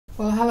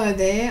Well, hello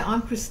there,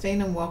 I'm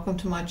Christine and welcome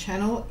to my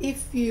channel.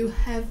 If you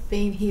have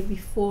been here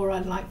before,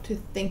 I'd like to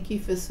thank you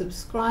for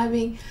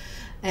subscribing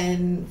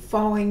and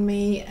following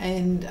me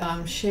and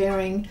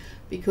sharing,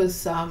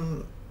 because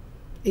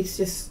it's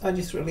just, I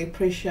just really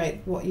appreciate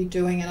what you're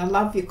doing, and I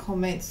love your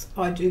comments.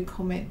 I do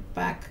comment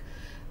back,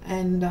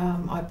 and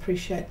I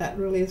appreciate that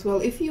really as well.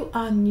 If you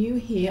are new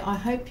here, I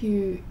hope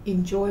you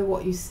enjoy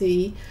what you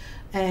see,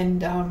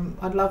 and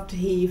I'd love to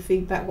hear your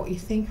feedback, what you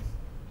think.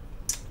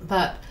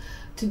 But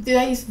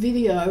today's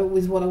video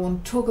is what I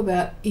want to talk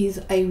about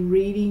is a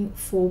reading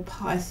for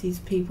Pisces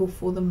people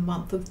for the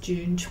month of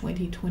June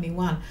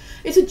 2021.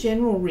 It's a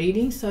general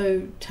reading,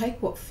 so take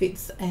what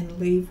fits and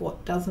leave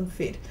what doesn't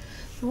fit.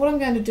 So what I'm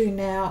going to do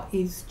now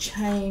is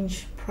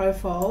change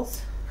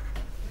profiles,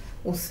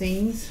 or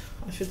scenes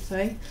I should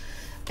say,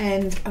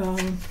 and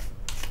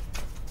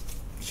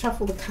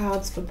shuffle the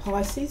cards for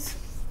Pisces.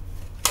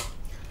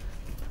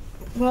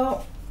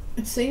 Well,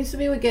 it seems to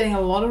be we're getting a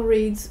lot of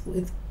reads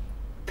with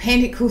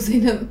Pentacles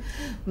in them.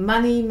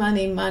 Money,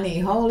 money, money,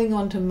 holding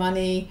on to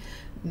money,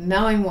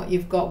 knowing what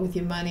you've got with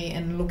your money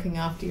and looking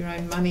after your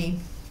own money.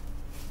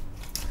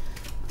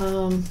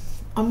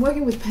 I'm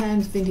working with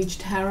Pam's Vintage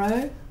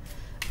Tarot.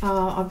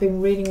 I've been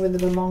reading with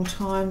it a long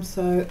time,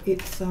 so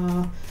it's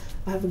I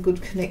have a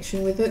good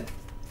connection with it.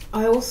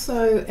 I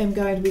also am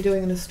going to be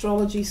doing an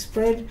astrology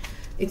spread.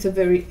 It's a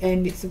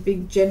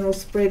big general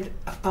spread,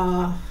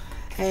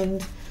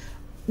 and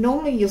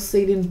normally you'll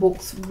see it in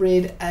books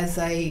read as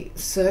a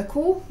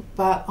circle,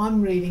 but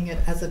I'm reading it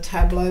as a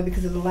tableau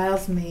because it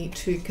allows me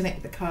to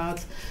connect the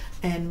cards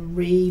and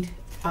read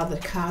other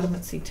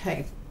cartomancy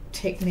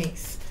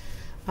techniques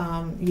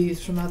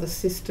used from other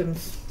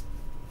systems,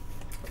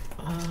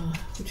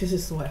 which is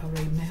just the way I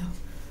read now.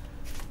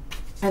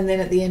 And then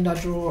at the end I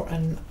draw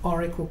an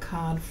oracle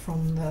card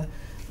from the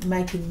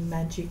Making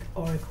Magic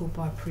Oracle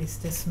by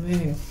Priestess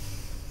Moon.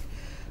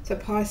 So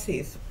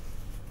Pisces.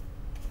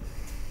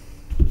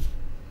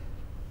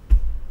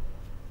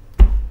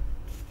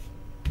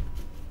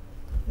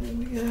 There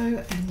we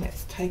go, and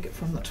let's take it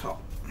from the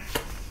top.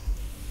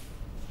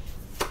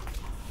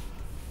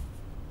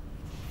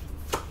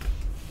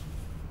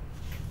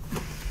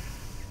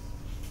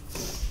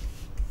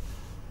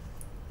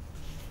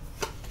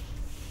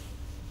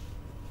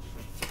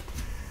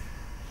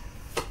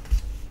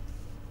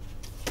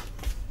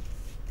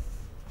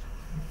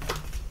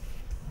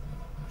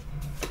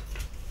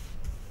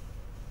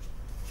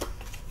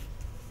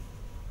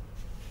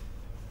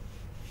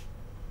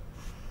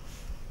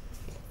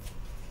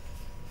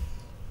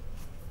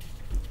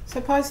 So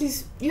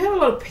Pisces, you have a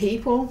lot of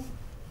people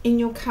in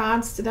your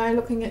cards today,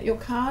 looking at your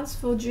cards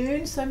for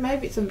June, so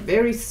maybe it's a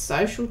very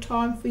social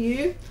time for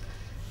you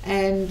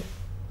and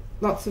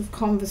lots of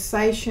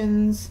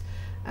conversations.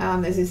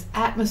 There's this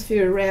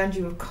atmosphere around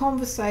you of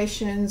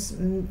conversations,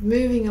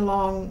 moving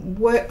along,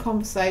 work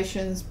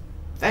conversations,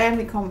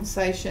 family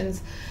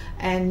conversations,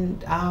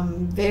 and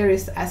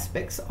various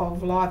aspects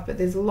of life. But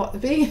there's a lot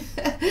of being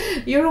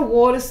you're a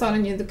water sign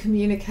and you're the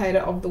communicator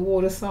of the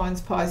water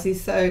signs,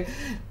 Pisces, so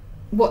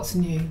what's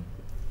new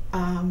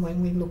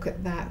when we look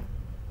at that?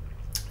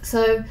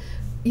 So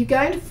you're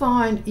going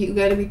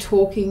to be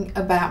talking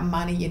about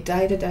money, your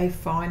day-to-day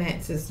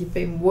finances. You've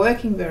been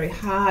working very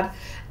hard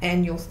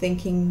and you're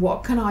thinking,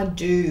 what can I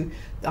do?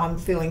 I'm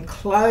feeling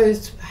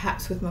closed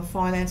perhaps with my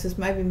finances.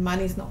 Maybe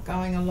money's not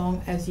going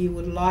along as you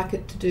would like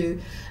it to do,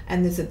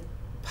 and there's a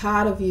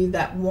part of you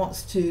that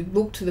wants to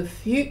look to the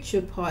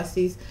future,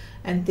 Pisces,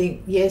 and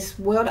think, yes,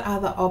 what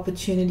other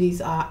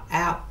opportunities are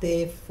out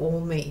there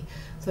for me?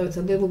 So it's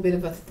a little bit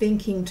of a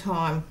thinking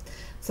time.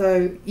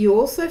 So you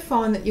also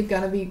find that you're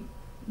going to be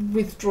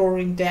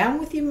withdrawing down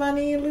with your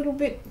money a little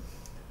bit,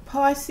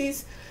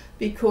 Pisces,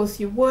 because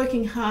you're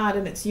working hard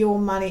and it's your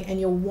money and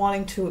you're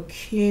wanting to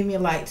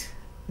accumulate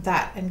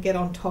that and get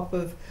on top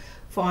of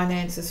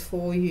finances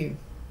for you.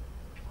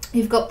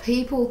 You've got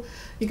people,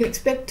 you can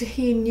expect to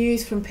hear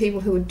news from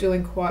people who are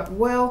doing quite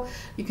well.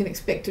 You can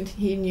expect to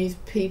hear news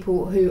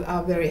people who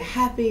are very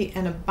happy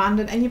and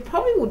abundant, and you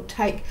probably would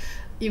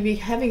you'll be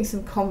having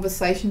some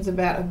conversations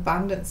about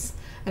abundance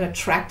and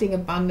attracting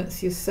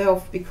abundance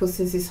yourself, because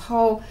there's this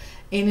whole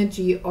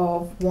energy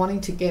of wanting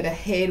to get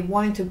ahead,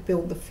 wanting to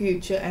build the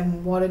future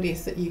and what it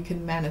is that you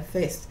can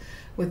manifest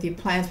with your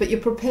plans. But you're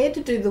prepared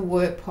to do the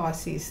work,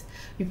 Pisces.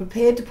 You're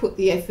prepared to put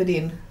the effort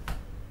in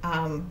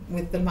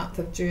with the month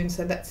of June,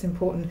 so that's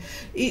important.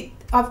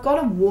 I've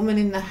got a woman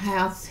in the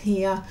house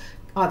here,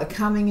 either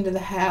coming into the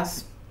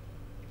house,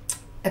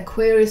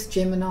 Aquarius,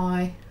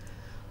 Gemini,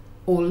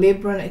 or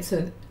Libra. It's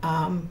an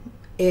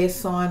air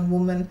sign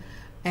woman,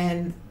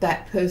 and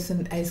that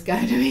person is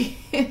going to be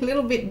a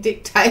little bit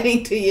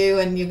dictating to you,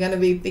 and you're going to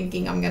be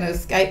thinking, I'm going to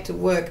escape to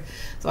work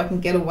so I can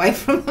get away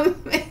from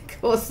them.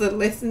 Because the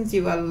lessons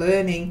you are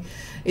learning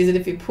is that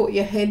if you put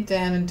your head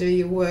down and do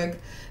your work,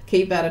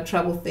 keep out of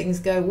trouble, things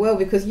go well,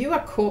 because you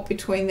are caught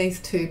between these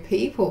two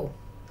people.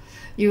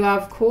 You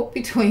are caught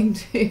between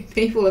two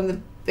people, and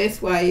the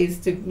best way is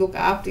to look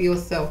after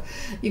yourself.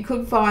 You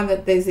could find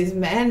that there's this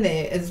man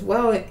there as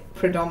well,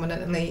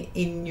 predominantly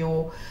in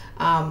your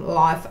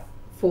life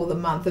for the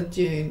month of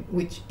June,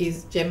 which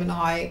is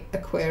Gemini,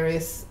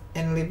 Aquarius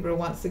and Libra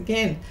once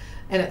again.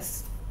 And it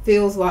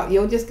feels like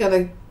you're just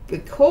going to be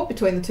caught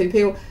between the two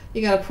people.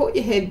 You're going to put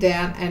your head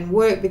down and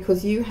work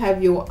because you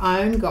have your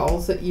own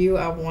goals that you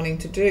are wanting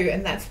to do,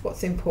 and that's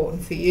what's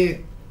important for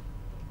you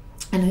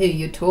and who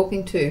you're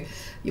talking to.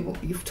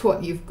 You've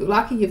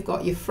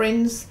got your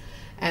friends,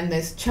 and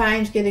there's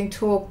change getting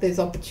talked, there's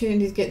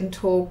opportunities getting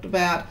talked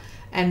about,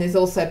 and there's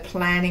also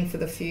planning for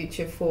the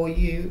future for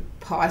you,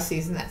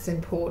 Pisces, and that's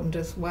important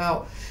as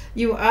well.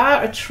 You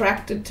are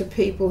attracted to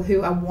people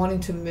who are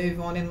wanting to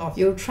move on in life.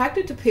 You're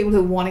attracted to people who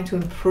are wanting to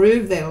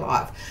improve their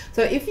life.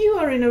 So if you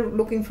are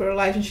looking for a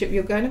relationship,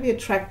 you're going to be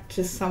attracted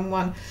to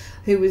someone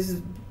who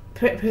is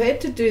prepared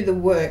to do the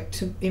work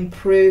to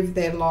improve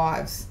their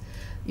lives.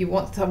 You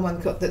want someone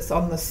that's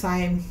on the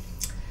same,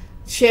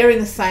 sharing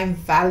the same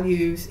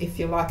values, if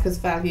you like, because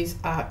values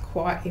are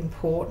quite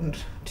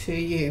important to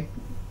you.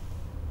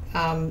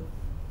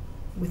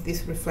 With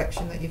this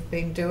reflection that you've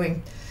been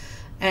doing,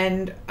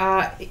 and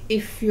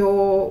if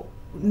you're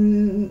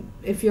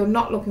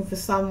not looking for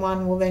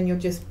someone, well, then you're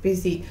just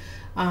busy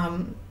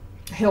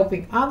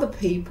helping other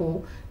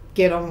people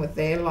get on with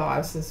their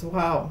lives as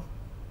well.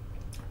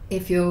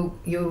 If you're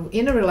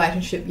in a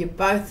relationship, you're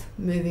both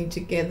moving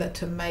together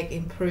to make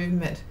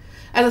improvement.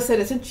 As I said,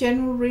 it's a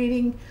general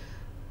reading,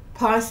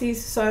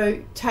 Pisces,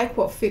 so take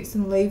what fits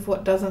and leave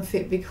what doesn't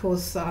fit,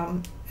 because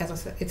as I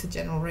said, it's a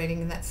general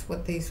reading, and that's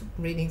what these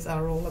readings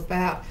are all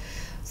about.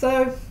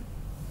 So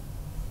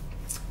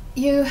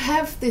you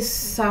have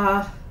this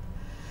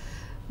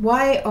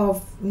way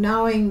of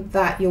knowing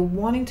that you're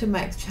wanting to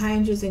make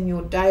changes in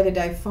your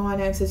day-to-day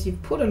finances.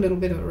 You've put a little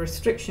bit of a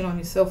restriction on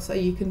yourself so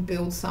you can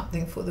build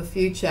something for the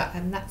future,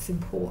 and that's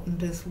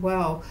important as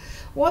well.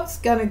 What's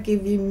going to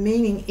give you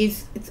meaning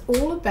is it's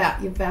all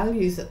about your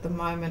values at the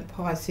moment,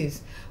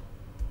 Pisces.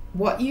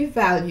 What you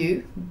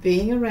value,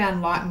 being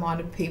around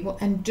like-minded people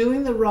and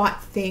doing the right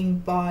thing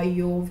by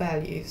your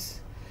values,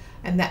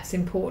 and that's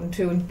important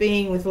too, and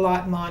being with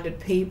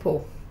like-minded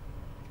people.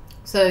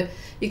 So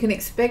you can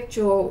expect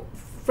your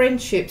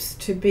friendships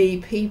to be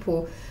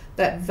people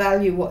that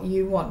value what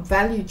you want,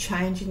 value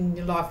change in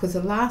your life, because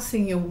the last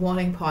thing you're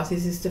wanting,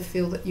 Pisces, is to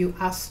feel that you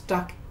are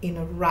stuck in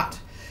a rut.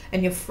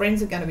 And your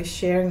friends are going to be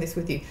sharing this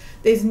with you.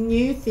 There's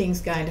new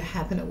things going to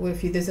happen at work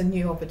for you. There's a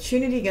new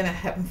opportunity going to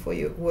happen for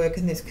you at work,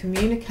 and there's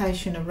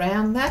communication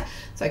around that.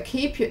 So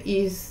keep your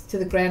ears to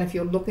the ground if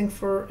you're looking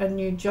for a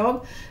new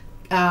job.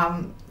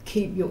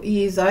 Keep your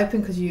ears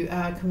open because you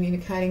are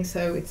communicating.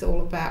 So it's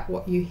all about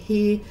what you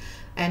hear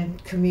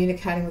and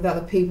communicating with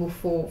other people.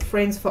 For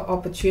friends, for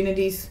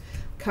opportunities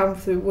come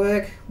through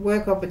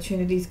work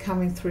opportunities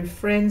coming through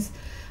friends,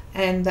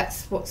 and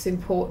that's what's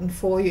important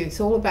for you. It's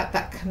all about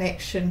that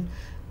connection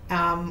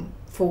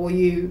for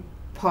you,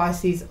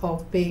 Pisces,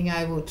 of being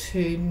able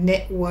to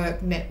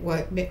network,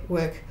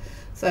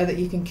 so that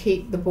you can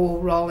keep the ball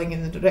rolling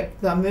in the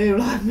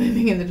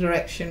moving in the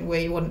direction where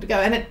you want it to go.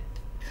 And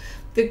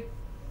the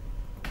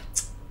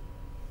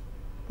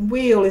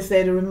wheel is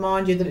there to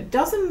remind you that it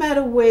doesn't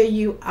matter where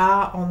you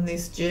are on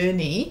this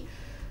journey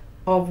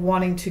of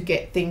wanting to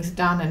get things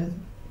done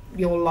and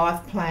your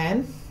life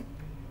plan.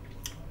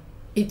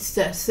 It's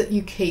just that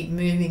you keep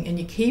moving, and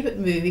you keep it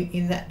moving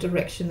in that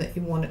direction that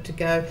you want it to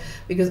go,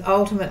 because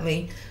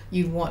ultimately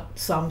you want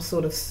some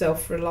sort of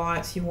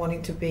self-reliance. You're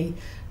wanting to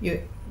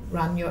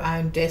run your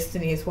own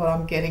destiny is what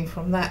I'm getting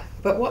from that.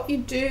 But what you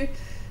do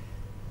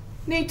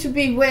need to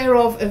be aware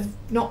of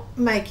not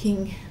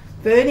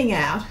burning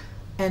out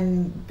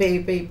and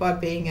by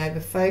being over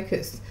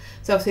focused.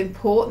 So it's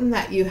important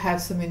that you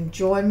have some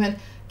enjoyment,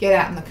 get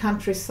out in the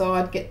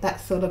countryside, get that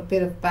sort of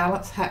bit of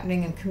balance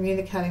happening, and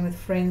communicating with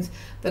friends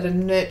that are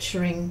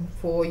nurturing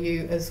for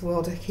you as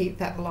well to keep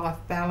that life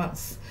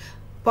balance.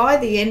 By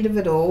the end of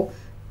it all,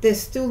 there's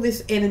still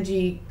this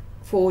energy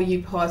for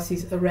you,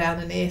 Pisces,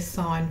 around an air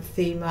sign,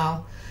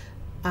 female,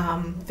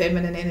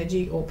 feminine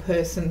energy or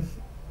person,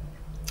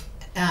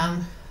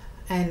 and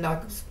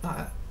like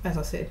as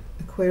I said,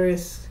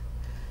 Aquarius,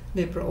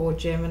 Libra or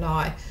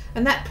Gemini,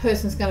 and that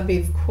person's going to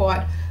be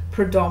quite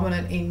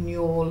predominant in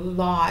your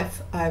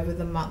life over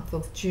the month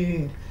of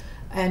June.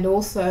 And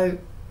also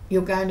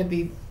you're going to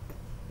be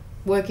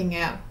working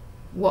out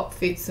what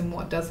fits and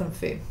what doesn't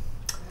fit.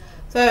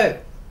 So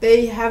there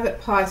you have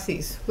it,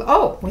 Pisces.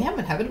 Oh, we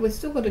haven't had it. We've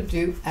still got to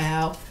do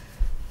our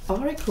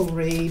oracle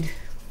read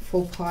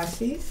for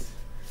Pisces.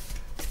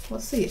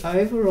 What's the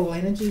overall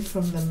energy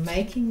from the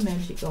Making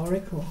Magic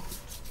Oracle?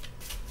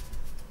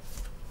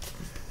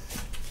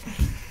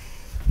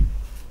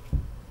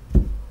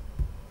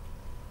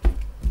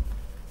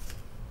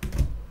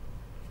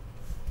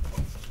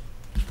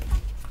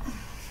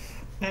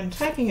 And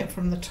taking it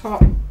from the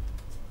top.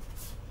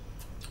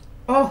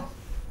 Oh,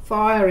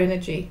 fire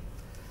energy.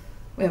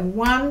 We have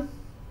 1,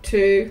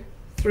 2,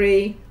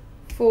 3,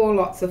 4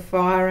 lots of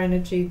fire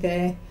energy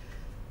there.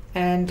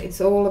 And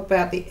it's all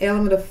about the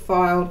element of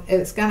fire.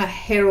 It's going to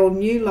herald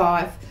new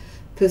life,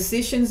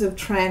 positions of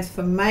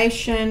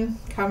transformation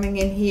coming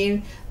in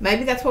here.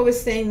 Maybe that's what we're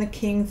seeing the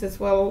kings as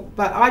well.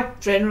 But I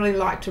generally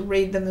like to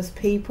read them as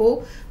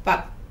people.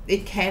 But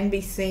it can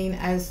be seen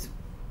as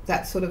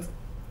that sort of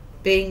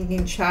being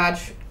in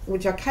charge,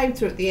 which I came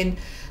through at the end.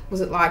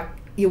 Was it like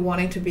you're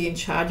wanting to be in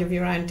charge of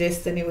your own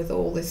destiny with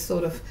all this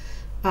sort of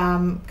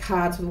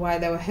cards the way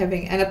they were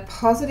having, and a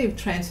positive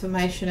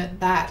transformation at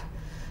that.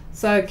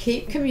 So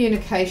keep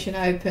communication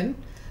open,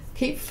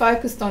 keep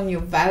focused on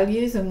your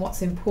values and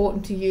what's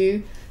important to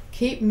you,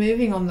 keep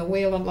moving on the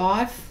wheel of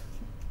life,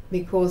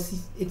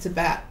 because it's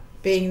about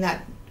being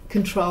that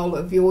control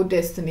of your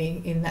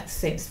destiny in that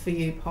sense for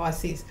you,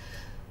 Pisces.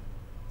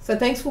 So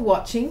thanks for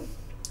watching.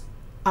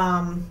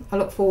 I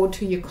look forward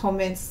to your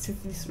comments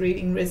if this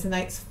reading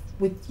resonates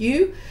with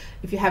you.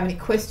 If you have any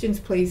questions,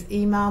 please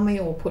email me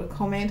or put a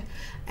comment,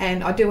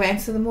 and I do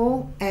answer them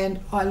all, and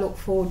I look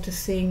forward to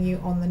seeing you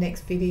on the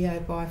next video.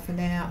 Bye for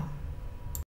now.